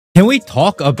Can we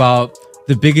talk about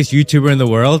the biggest YouTuber in the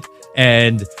world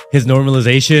and his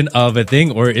normalization of a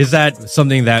thing? Or is that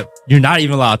something that you're not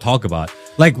even allowed to talk about?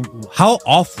 Like, how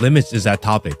off limits is that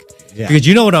topic? Yeah. Because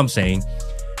you know what I'm saying.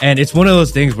 And it's one of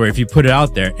those things where if you put it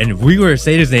out there and if we were to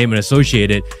say his name and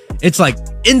associate it, it's like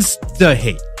insta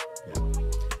hate.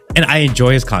 And I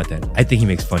enjoy his content. I think he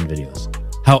makes fun videos.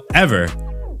 However,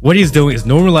 what he's doing is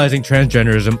normalizing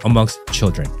transgenderism amongst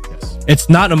children. Yes. It's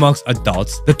not amongst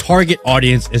adults. The target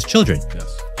audience is children.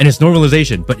 Yes. And it's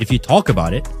normalization. But if you talk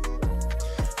about it...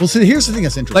 Well, see, here's the thing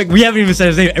that's interesting. Like, we haven't even said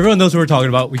his name. Everyone knows who we're talking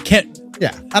about. We can't...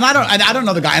 Yeah, and I don't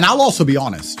know the guy, and I'll also be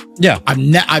honest. Yeah,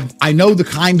 I know the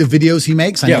kind of videos he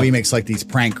makes. I know he makes like these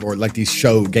prank or like these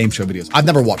game show videos. I've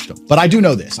never watched them, but I do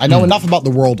know this. I know enough about the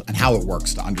world and how it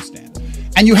works to understand.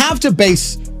 And you have to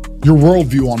base your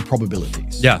worldview on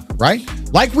probabilities. Yeah, right.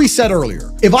 Like we said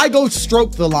earlier, if I go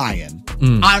stroke the lion,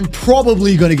 I'm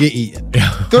probably going to get eaten.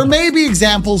 Yeah. There may be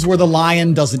examples where the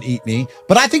lion doesn't eat me,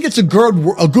 but I think it's a good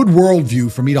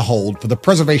worldview for me to hold for the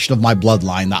preservation of my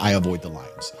bloodline that I avoid the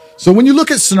lions. So when you look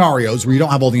at scenarios where you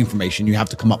don't have all the information, you have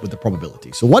to come up with the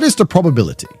probability. So what is the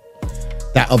probability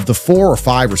that of the 4 or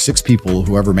 5 or 6 people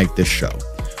who ever make this show,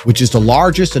 which is the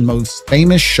largest and most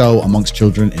famous show amongst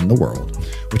children in the world,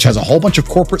 which has a whole bunch of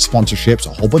corporate sponsorships, a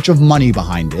whole bunch of money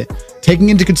behind it, taking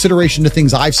into consideration the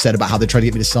things I've said about how they try to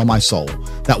get me to sell my soul,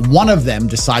 that one of them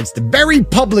decides to very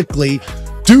publicly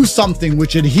do something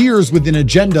which adheres with an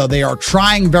agenda they are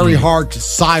trying very hard to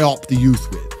psyop the youth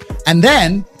with. And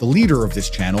then the leader of this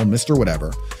channel, Mr.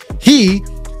 Whatever, he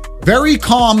very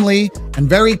calmly and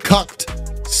very cucked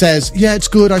says, yeah, it's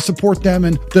good. I support them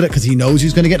and did it because he knows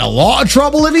he's going to get in a lot of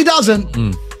trouble if he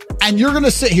doesn't. And you're going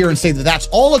to sit here and say that that's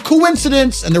all a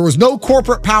coincidence and there was no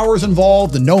corporate powers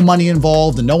involved and no money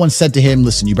involved. And no one said to him,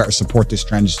 listen, you better support this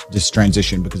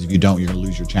transition because if you don't, you're going to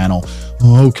lose your channel.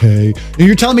 Okay. And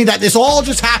you're telling me that this all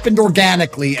just happened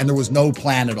organically and there was no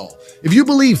plan at all. If you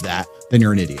believe that, then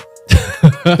you're an idiot.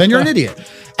 Then you're an idiot.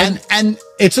 And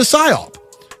it's a psyop.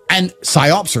 And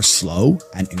psyops are slow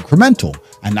and incremental.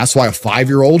 And that's why a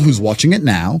 5-year-old who's watching it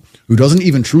now, who doesn't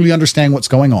even truly understand what's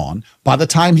going on, by the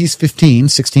time he's 15,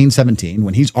 16, 17,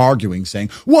 when he's arguing, saying,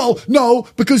 well, no,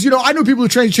 because, I know people who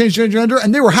changed gender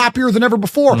and they were happier than ever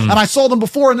before. And I saw them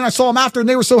before and then I saw them after and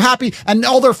they were so happy and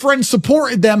all their friends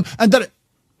supported them. And that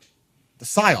the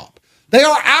psyop. They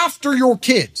are after your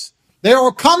kids. They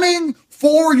are coming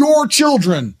for your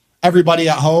children. Everybody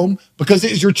at home, because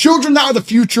it is your children that are the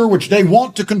future, which they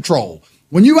want to control.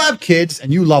 When you have kids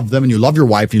and you love them and you love your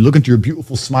wife and you look into your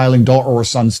beautiful smiling daughter or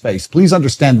son's face, please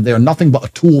understand that they are nothing but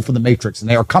a tool for the Matrix and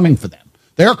they are coming for them.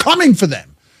 They are coming for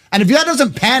them. And if that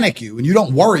doesn't panic you and you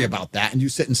don't worry about that and you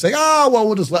sit and say, well,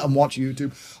 we'll just let them watch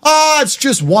YouTube. It's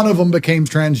just one of them became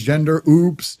transgender.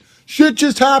 Oops. Shit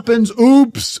just happens.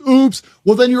 Oops.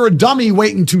 Well, then you're a dummy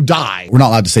waiting to die. We're not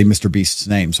allowed to say Mr.Beast's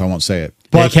name, so I won't say it.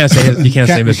 But you can't say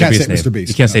Mr. Beast.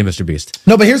 You can't say Mr. Beast.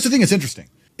 No, but here's the thing that's interesting.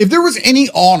 If there was any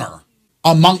honor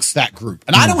amongst that group,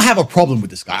 and I don't have a problem with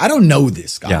this guy. I don't know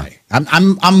this guy. Yeah.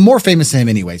 I'm more famous than him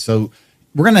anyway, so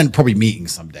we're going to probably meeting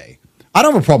someday. I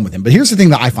don't have a problem with him, but here's the thing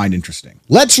that I find interesting.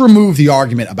 Let's remove the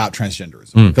argument about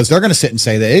transgenderism because they're going to sit and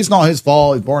say that it's not his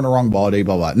fault. He's born in the wrong body,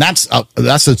 blah, blah. And that's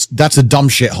a dumb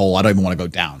shithole. I don't even want to go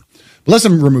down, but let's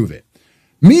remove it.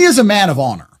 Me as a man of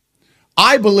honor,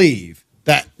 I believe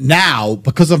that now,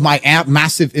 because of my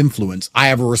massive influence, I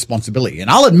have a responsibility. And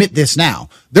I'll admit this now.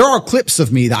 There are clips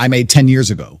of me that I made 10 years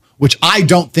ago, which I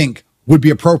don't think would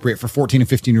be appropriate for 14 and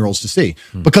 15-year-olds to see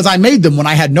because I made them when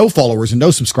I had no followers and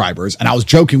no subscribers and I was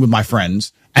joking with my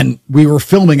friends and we were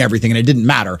filming everything and it didn't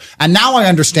matter. And now I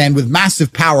understand with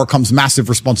massive power comes massive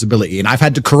responsibility. And I've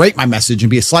had to create my message and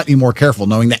be slightly more careful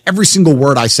knowing that every single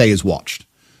word I say is watched.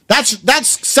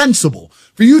 That's sensible.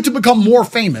 For you to become more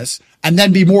famous and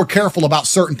then be more careful about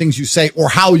certain things you say or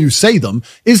how you say them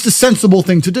is the sensible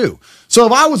thing to do. So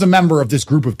if I was a member of this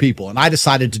group of people and I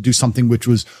decided to do something which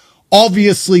was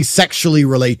obviously sexually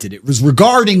related, it was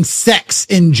regarding sex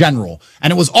in general,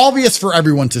 and it was obvious for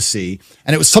everyone to see,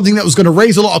 and it was something that was going to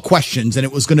raise a lot of questions, and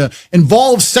it was going to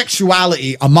involve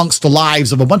sexuality amongst the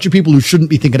lives of a bunch of people who shouldn't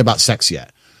be thinking about sex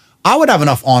yet, I would have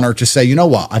enough honor to say, you know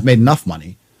what, I've made enough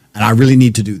money, and I really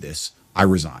need to do this. I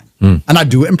resign. And I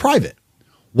do it in private.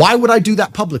 Why would I do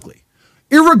that publicly?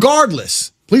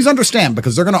 Irregardless, please understand,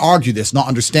 because they're going to argue this, not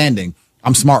understanding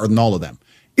I'm smarter than all of them.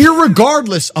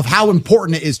 Irregardless of how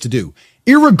important it is to do,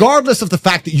 irregardless of the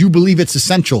fact that you believe it's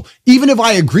essential, even if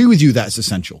I agree with you that it's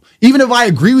essential, even if I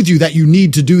agree with you that you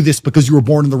need to do this because you were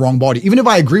born in the wrong body, even if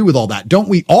I agree with all that, don't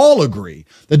we all agree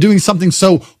that doing something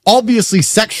so obviously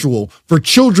sexual for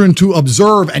children to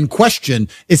observe and question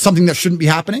is something that shouldn't be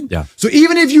happening? Yeah. So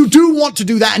even if you do want to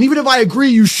do that, and even if I agree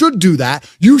you should do that,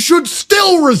 you should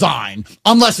still resign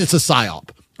unless it's a psyop.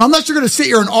 Unless you're going to sit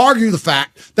here and argue the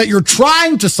fact that you're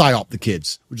trying to psyop the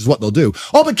kids, which is what they'll do.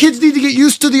 Oh, but kids need to get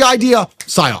used to the idea,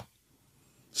 psyop.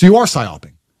 So you are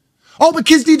psyoping. Oh, but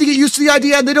kids need to get used to the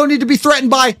idea and they don't need to be threatened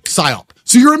by psyop.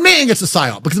 So you're admitting it's a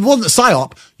psyop. Because if it wasn't a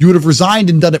psyop, you would have resigned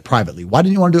and done it privately. Why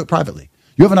didn't you want to do it privately?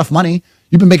 You have enough money.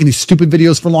 You've been making these stupid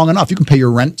videos for long enough. You can pay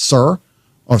your rent, sir.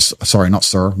 Or sorry, not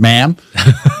sir, ma'am.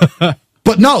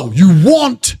 But no, you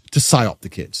want to psyop the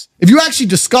kids. If you actually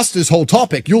discuss this whole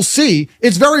topic, you'll see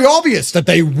it's very obvious that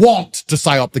they want to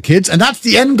psyop the kids, and that's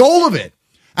the end goal of it.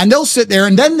 And they'll sit there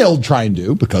and then they'll try and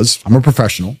do, because I'm a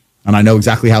professional and I know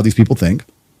exactly how these people think,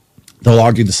 they'll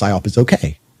argue the psyop is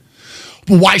okay.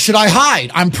 But why should I hide?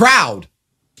 I'm proud.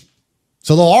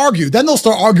 So they'll argue. Then they'll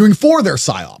start arguing for their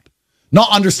psyop,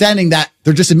 not understanding that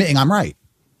they're just admitting I'm right.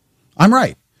 I'm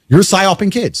right. You're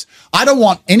psyoping kids. I don't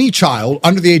want any child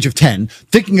under the age of 10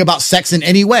 thinking about sex in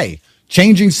any way.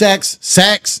 Changing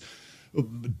sex,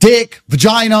 dick,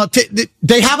 vagina.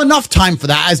 They have enough time for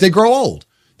that as they grow old.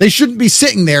 They shouldn't be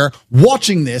sitting there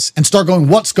watching this and start going,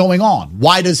 what's going on?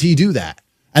 Why does he do that?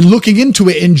 And looking into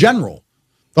it in general.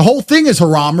 The whole thing is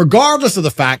haram, regardless of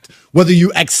the fact whether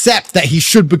you accept that he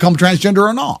should become transgender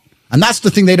or not. And that's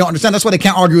the thing they don't understand. That's why they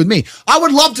can't argue with me. I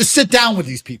would love to sit down with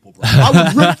these people, bro. I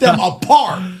would rip them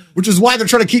apart, which is why they're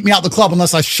trying to keep me out the club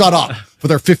unless I shut up for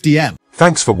their 50M.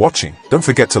 Thanks for watching. Don't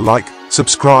forget to like,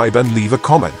 subscribe and leave a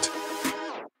comment.